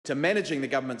to managing the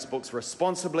government's books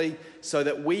responsibly so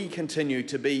that we continue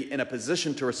to be in a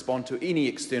position to respond to any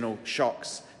external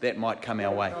shocks that might come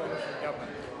our way.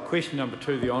 Question number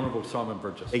 2, the Honourable Simon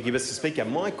Bridges. Thank you, Mr Speaker.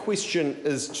 My question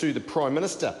is to the Prime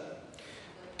Minister.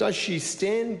 Does she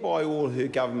stand by all her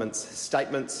government's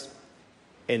statements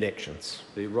and actions?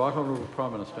 The Right Honourable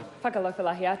Prime Minister.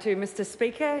 Whakalokalahi atu, Mr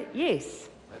Speaker. Yes.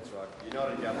 That's right.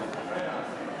 United Government.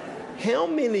 How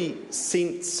many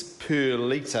cents per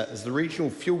litre is the regional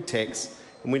fuel tax,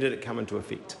 and when did it come into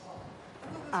effect?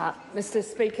 Mr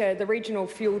Speaker, the regional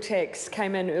fuel tax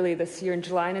came in earlier this year in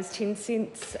July and is 10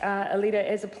 cents a litre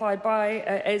as applied by,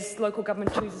 as local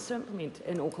government chooses to implement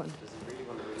in Auckland.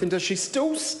 And does she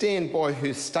still stand by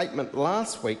her statement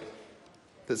last week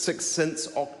that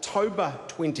since October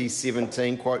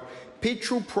 2017, quote,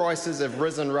 petrol prices have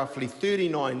risen roughly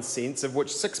 39 cents, of which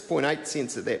 6.8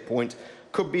 cents at that point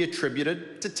could be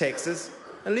attributed to taxes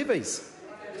and levies?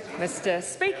 Mr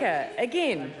Speaker,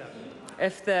 again,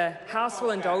 if the House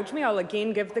will indulge me, I'll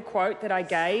again give the quote that I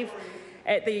gave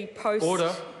at the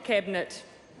post-Cabinet.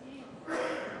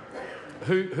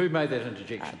 Who made that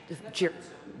interjection? Gerry.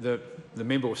 The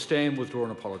member will stand, withdraw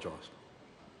and apologise.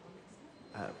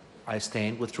 I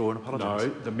stand, withdraw and apologise.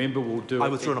 No, the member will do it. I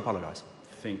withdraw and apologise.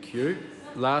 Thank you.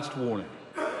 Last warning.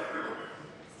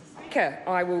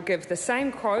 I will give the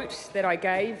same quote that I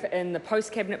gave in the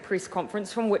post-Cabinet press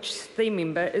conference from which the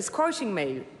member is quoting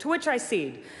me, to which I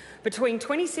said, between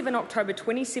 27 October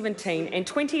 2017 and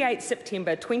 28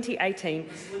 September 2018,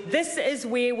 this is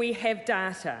where we have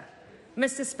data.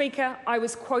 Mr Speaker, I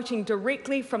was quoting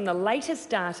directly from the latest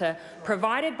data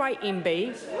provided by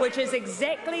MB, which is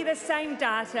exactly the same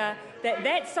data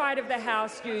that side of the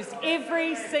House used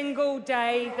every single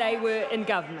day they were in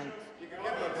government.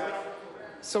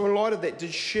 So in light of that,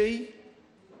 did she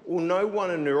or no one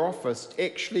in her office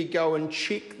actually go and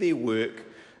check their work,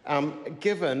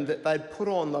 given that they'd put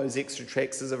on those extra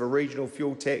taxes of a regional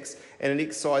fuel tax and an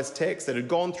excise tax that had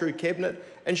gone through Cabinet,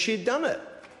 and she'd done it?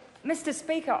 Mr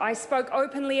Speaker, I spoke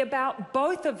openly about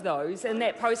both of those in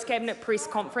that post-Cabinet press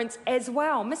conference as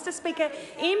well. Mr Speaker,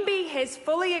 MB has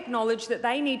fully acknowledged that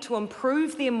they need to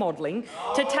improve their modelling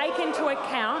to take into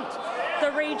account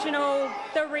the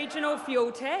regional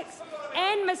fuel tax.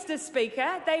 And, Mr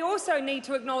Speaker, they also need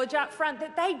to acknowledge up front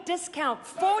that they discount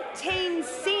 14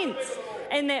 cents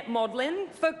in that modelling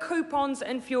for coupons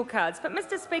and fuel cards. But,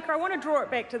 Mr Speaker, I want to draw it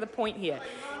back to the point here.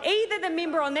 Either the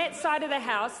member on that side of the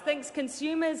House thinks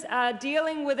consumers are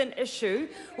dealing with an issue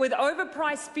with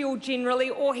overpriced fuel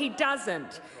generally, or he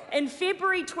doesn't. In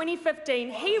February 2015,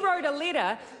 he wrote a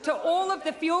letter to all of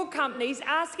the fuel companies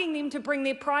asking them to bring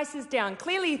their prices down.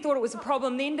 Clearly he thought it was a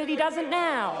problem then, but he doesn't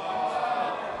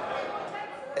now.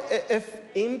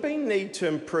 If MB need to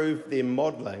improve their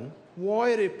modelling,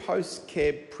 why at her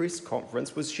post-cab press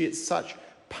conference was she at such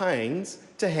pains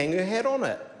to hang her hat on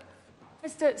it?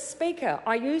 Mr Speaker,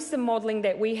 I use the modelling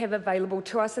that we have available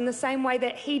to us in the same way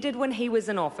that he did when he was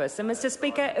in office. And, Mr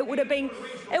Speaker, it would have been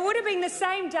the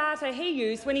same data he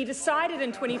used when he decided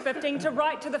in 2015 to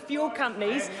write to the fuel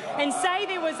companies and say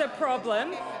there was a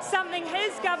problem, something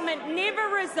his government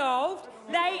never resolved.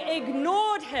 They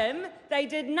ignored him, they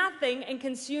did nothing, and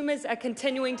consumers are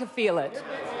continuing to feel it.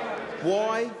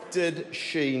 Why did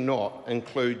she not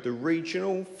include the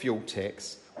regional fuel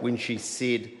tax when she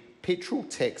said petrol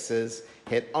taxes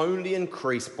had only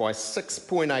increased by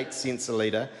 6.8 cents a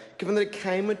litre, given that it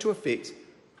came into effect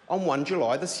on 1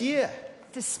 July this year?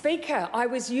 Mr Speaker, I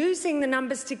was using the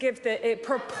numbers to give the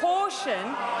proportion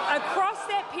across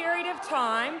that period of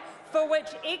time for which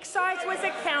excise was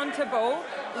accountable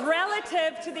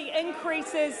relative to the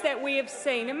increases that we have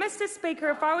seen. And, Mr Speaker,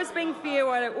 if I was being fair,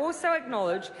 I would also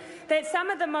acknowledge that some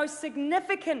of the most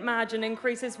significant margin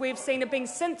increases we've seen have been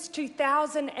since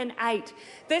 2008.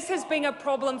 This has been a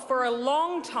problem for a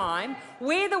long time.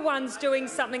 We're the ones doing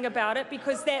something about it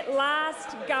because that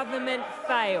last government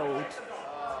failed.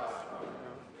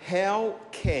 How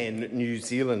can New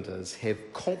Zealanders have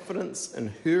confidence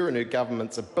in her and her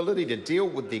government's ability to deal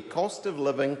with their cost of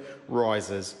living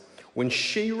rises when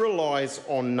she relies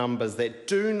on numbers that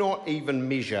do not even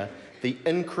measure the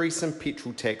increase in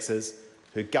petrol taxes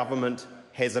her government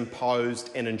has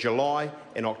imposed in July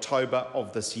and October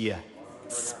of this year?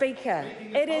 Speaker,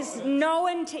 it is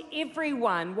known to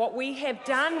everyone what we have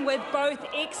done with both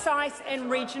excise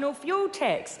and regional fuel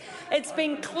tax. It's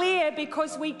been clear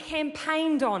because we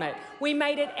campaigned on it. We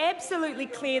made it absolutely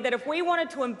clear that if we wanted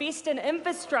to invest in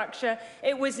infrastructure,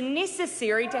 it was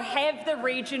necessary to have the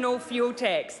regional fuel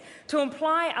tax. To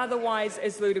imply otherwise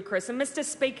is ludicrous. And, Mr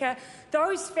Speaker,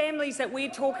 those families that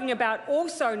we're talking about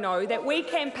also know that we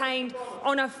campaigned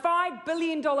on a $5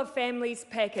 billion families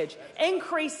package,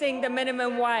 increasing the minimum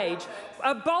minimum wage,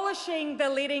 abolishing the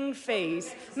letting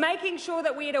fees, making sure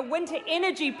that we had a winter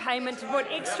energy payment to put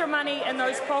extra money in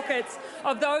those pockets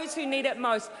of those who need it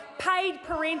most, paid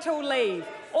parental leave.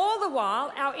 All the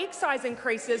while, our excise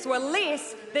increases were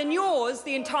less than yours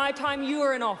the entire time you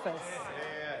were in office.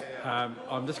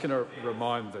 I'm just going to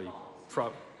remind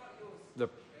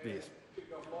yes.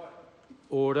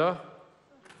 Order.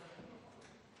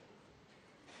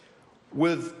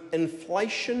 With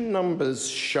inflation numbers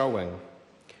showing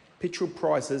petrol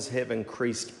prices have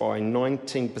increased by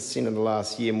 19% in the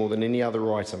last year, more than any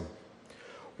other item,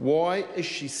 why is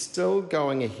she still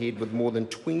going ahead with more than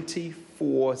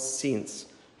 24 cents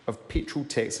of petrol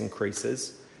tax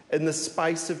increases in the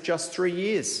space of just 3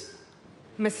 years?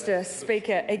 Mr.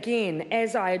 Speaker, again,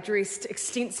 as I addressed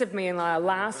extensively in our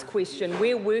last question,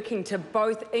 we're working to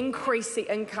both increase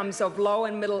the incomes of low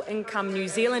and middle income New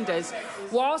Zealanders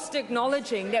whilst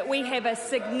acknowledging that we have a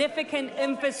significant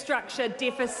infrastructure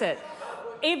deficit.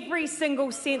 Every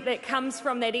single cent that comes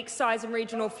from that excise and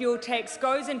regional fuel tax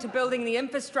goes into building the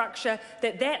infrastructure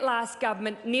that last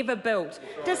government never built,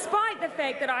 despite the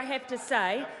fact that I have to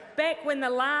say, back when the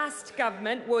last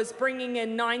government was bringing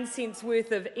in 9 cents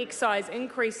worth of excise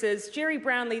increases, Gerry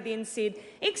Brownlee then said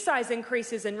excise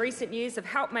increases in recent years have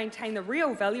helped maintain the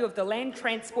real value of the Land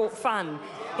Transport Fund.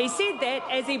 He said that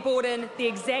as he brought in the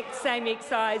exact same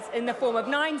excise in the form of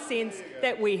 9 cents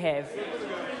that we have.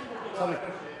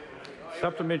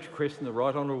 Supplementary question, the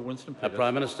Right Honourable Winston.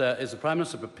 Prime Minister, is the Prime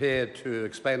Minister prepared to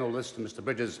explain all this to Mr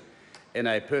Bridges in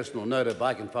a personal note if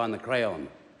I can find the crayon?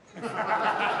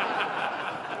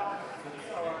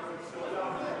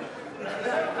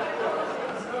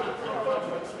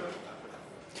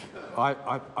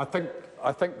 I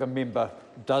think the member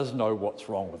does know what's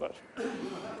wrong with it.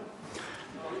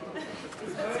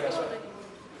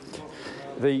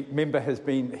 The member has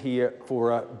been here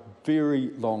for a very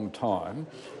long time.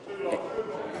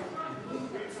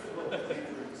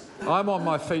 I'm on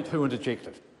my feet. Who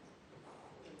interjected?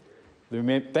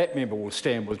 That member will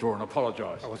stand, withdraw and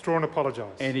apologise. I withdraw and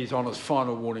apologise. And he's on his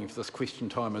final warning for this question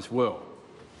time as well.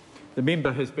 The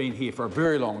member has been here for a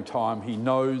very long time. He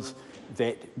knows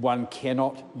that one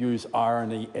cannot use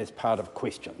irony as part of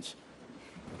questions.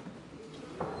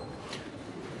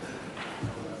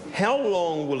 How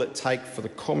long will it take for the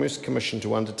Commerce Commission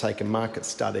to undertake a market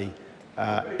study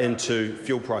into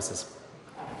fuel prices?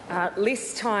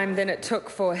 Less time than it took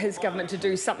for his government to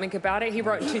do something about it. He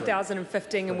wrote in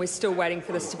 2015 and we're still waiting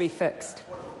for this to be fixed.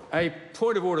 A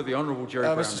point of order, the Honourable Gerry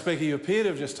Brownlee. Mr Speaker, you appear to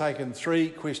have just taken 3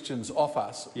 questions off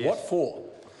us. Yes. What for?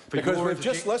 Because we've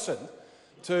just listened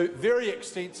to very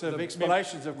extensive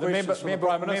explanations of questions from the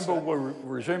Prime Minister.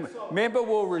 Member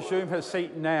will resume his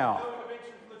seat now.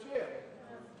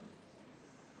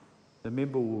 The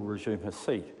member will resume his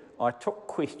seat. I took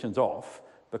questions off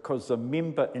because the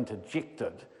member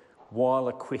interjected while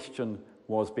a question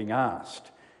was being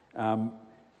asked.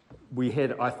 We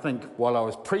had, I think, while I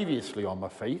was previously on my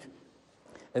feet,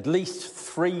 at least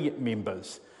 3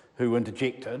 members who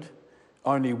interjected,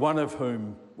 only one of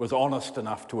whom was honest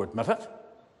enough to admit it.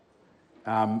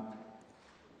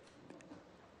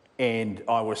 And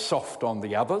I was soft on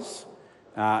the others.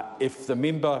 If the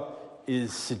member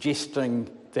is suggesting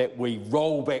that we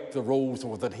roll back the rules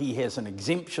or that he has an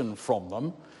exemption from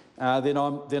them, then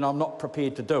I'm not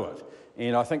prepared to do it.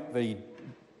 And I think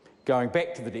going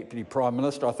back to the Deputy Prime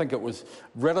Minister, I think it was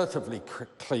relatively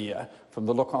clear from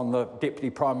the look on the Deputy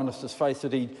Prime Minister's face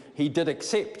that he did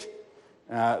accept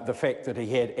the fact that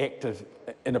he had acted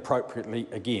inappropriately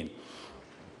again.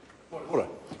 Order.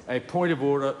 A point of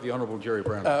order, the Honourable Gerry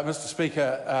Brownlee. Mr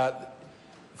Speaker,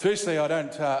 firstly, I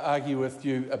don't argue with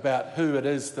you about who it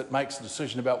is that makes the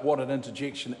decision about what an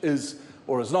interjection is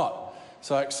or is not.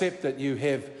 So I accept that you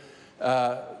have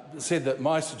said that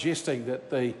my suggesting that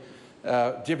the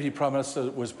Deputy Prime Minister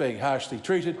was being harshly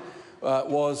treated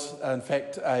was in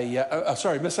fact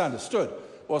misunderstood,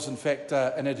 was in fact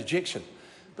an interjection.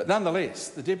 But nonetheless,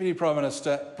 the Deputy Prime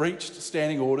Minister breached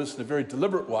standing orders in a very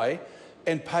deliberate way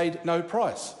and paid no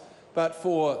price. But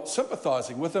for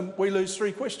sympathising with him, we lose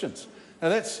 3 questions. Now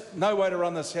that's no way to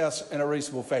run this House in a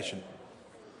reasonable fashion.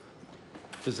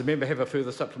 Does the member have a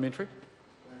further supplementary?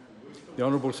 The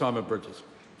Honourable Simon Bridges.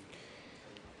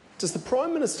 Does the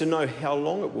Prime Minister know how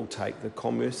long it will take the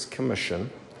Commerce Commission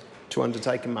to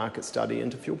undertake a market study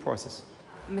into fuel prices?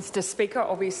 Mr Speaker,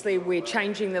 obviously we're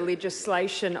changing the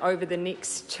legislation over the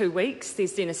next 2 weeks.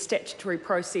 There's then a statutory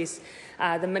process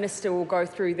the Minister will go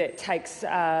through that takes,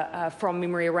 from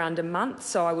memory, around a month,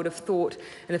 so I would have thought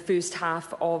in the first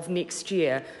half of next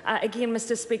year. Again,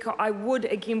 Mr Speaker, I would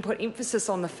again put emphasis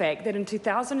on the fact that in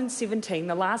 2017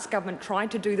 the last government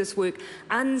tried to do this work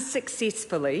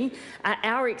unsuccessfully.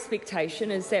 Our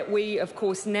expectation is that we, of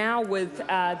course, now with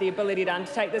the ability to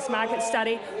undertake this market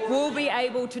study, will be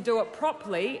able to do it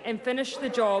properly and finish the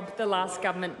job the last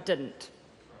government didn't.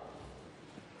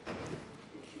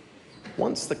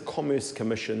 Once the Commerce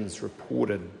Commission's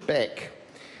reported back,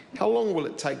 how long will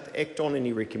it take to act on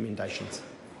any recommendations?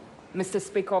 Mr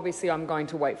Speaker, obviously I'm going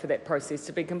to wait for that process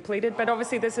to be completed, but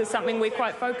obviously this is something we're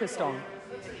quite focused on.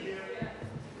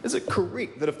 Is it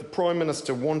correct that if the Prime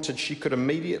Minister wanted, she could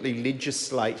immediately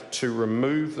legislate to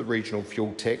remove the regional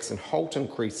fuel tax and halt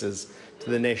increases to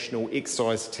the national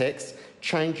excise tax,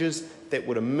 changes that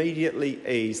would immediately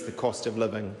ease the cost of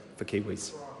living for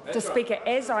Kiwis? Mr Speaker,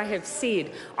 as I have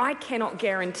said, I cannot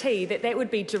guarantee that that would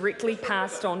be directly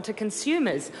passed on to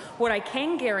consumers. What I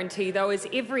can guarantee, though, is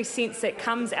every cent that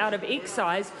comes out of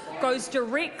excise goes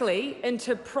directly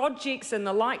into projects in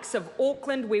the likes of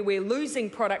Auckland, where we're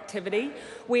losing productivity,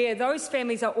 where those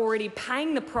families are already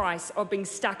paying the price of being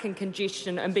stuck in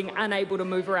congestion and being unable to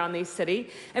move around their city,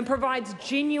 and provides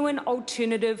genuine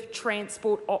alternative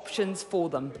transport options for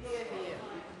them.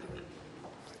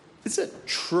 Is it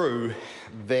true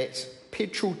that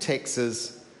petrol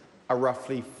taxes are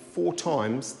roughly 4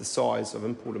 times the size of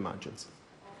importer margins?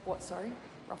 What, sorry?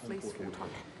 Roughly 4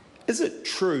 times. Is it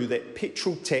true that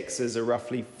petrol taxes are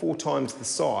roughly 4 times the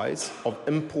size of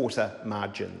importer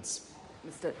margins?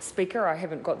 Mr Speaker, I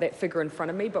haven't got that figure in front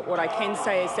of me, but what I can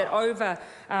say is that over,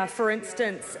 for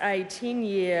instance, a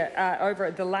 10-year,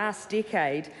 over the last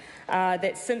decade,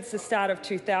 that since the start of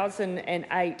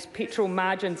 2008, petrol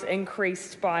margins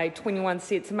increased by 21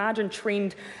 cents. The margin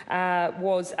trend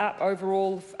was up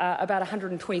overall about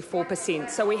 124%.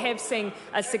 So we have seen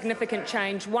a significant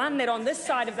change, one that on this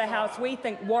side of the House we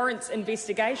think warrants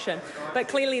investigation, but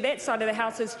clearly that side of the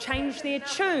House has changed their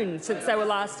tune since they were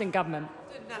last in government.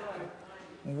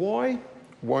 Why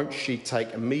won't she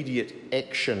take immediate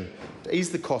action to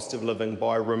ease the cost of living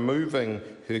by removing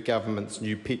her government's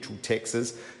new petrol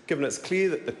taxes, given it's clear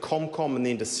that the ComCom and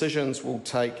their decisions will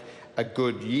take a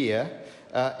good year,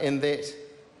 and that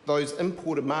those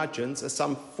importer margins are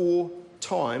some 4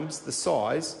 times the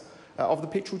size of the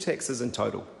petrol taxes in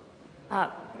total?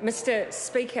 Mr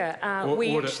Speaker,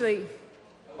 we Order. actually...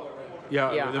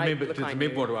 Yeah, the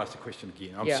member want to ask the question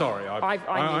again. I'm sorry. I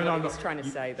knew what he was trying to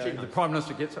say, though. The Prime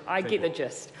Minister gets it? I get the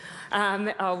gist.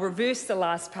 I'll reverse the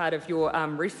last part of your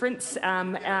reference.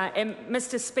 And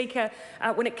Mr Speaker,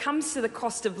 when it comes to the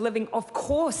cost of living, of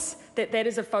course that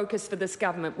is a focus for this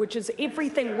government, which is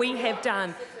everything we have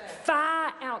done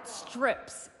far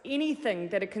outstrips anything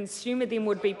that a consumer then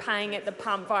would be paying at the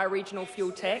pump via regional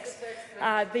fuel tax.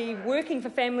 The Working for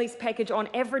Families package on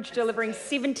average delivering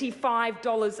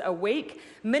 $75 a week,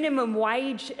 minimum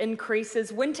wage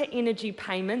increases, winter energy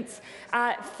payments,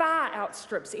 far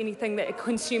outstrips anything that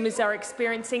consumers are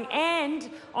experiencing. And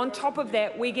on top of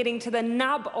that, we're getting to the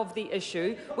nub of the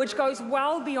issue, which goes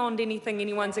well beyond anything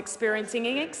anyone's experiencing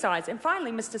in excise. And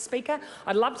finally, Mr Speaker,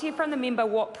 I'd love to hear from the member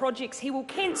what projects he will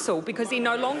cancel because he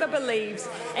no longer believes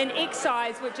in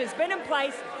excise, which has been in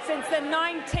place since the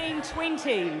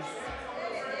 1920s.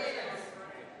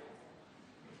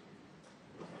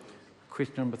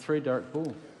 Question number 3, Derek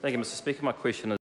Ball. Thank you, Mr Speaker. My question is